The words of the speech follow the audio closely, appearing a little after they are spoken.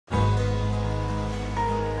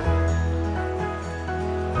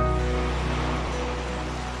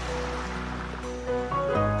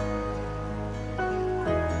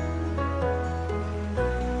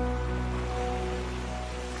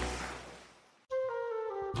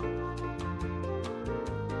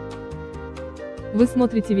Вы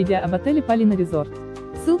смотрите видео об отеле «Полина Резорт».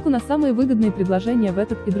 Ссылку на самые выгодные предложения в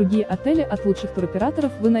этот и другие отели от лучших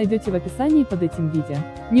туроператоров вы найдете в описании под этим видео.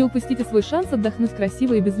 Не упустите свой шанс отдохнуть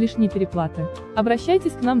красиво и без лишней переплаты.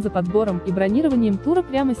 Обращайтесь к нам за подбором и бронированием тура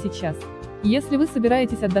прямо сейчас. Если вы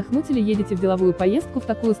собираетесь отдохнуть или едете в деловую поездку в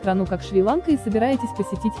такую страну, как Шри-Ланка, и собираетесь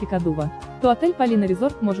посетить Хиккадува, то отель «Полина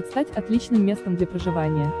Резорт» может стать отличным местом для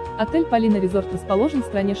проживания. Отель «Полина Резорт» расположен в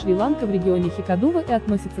стране Шри-Ланка в регионе Хиккадува и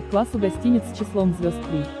относится к классу гостиниц с числом звезд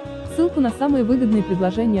 3. Ссылку на самые выгодные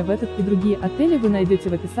предложения в этот и другие отели вы найдете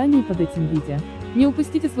в описании под этим видео. Не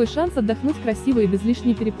упустите свой шанс отдохнуть красиво и без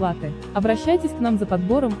лишней переплаты. Обращайтесь к нам за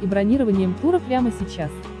подбором и бронированием тура прямо сейчас.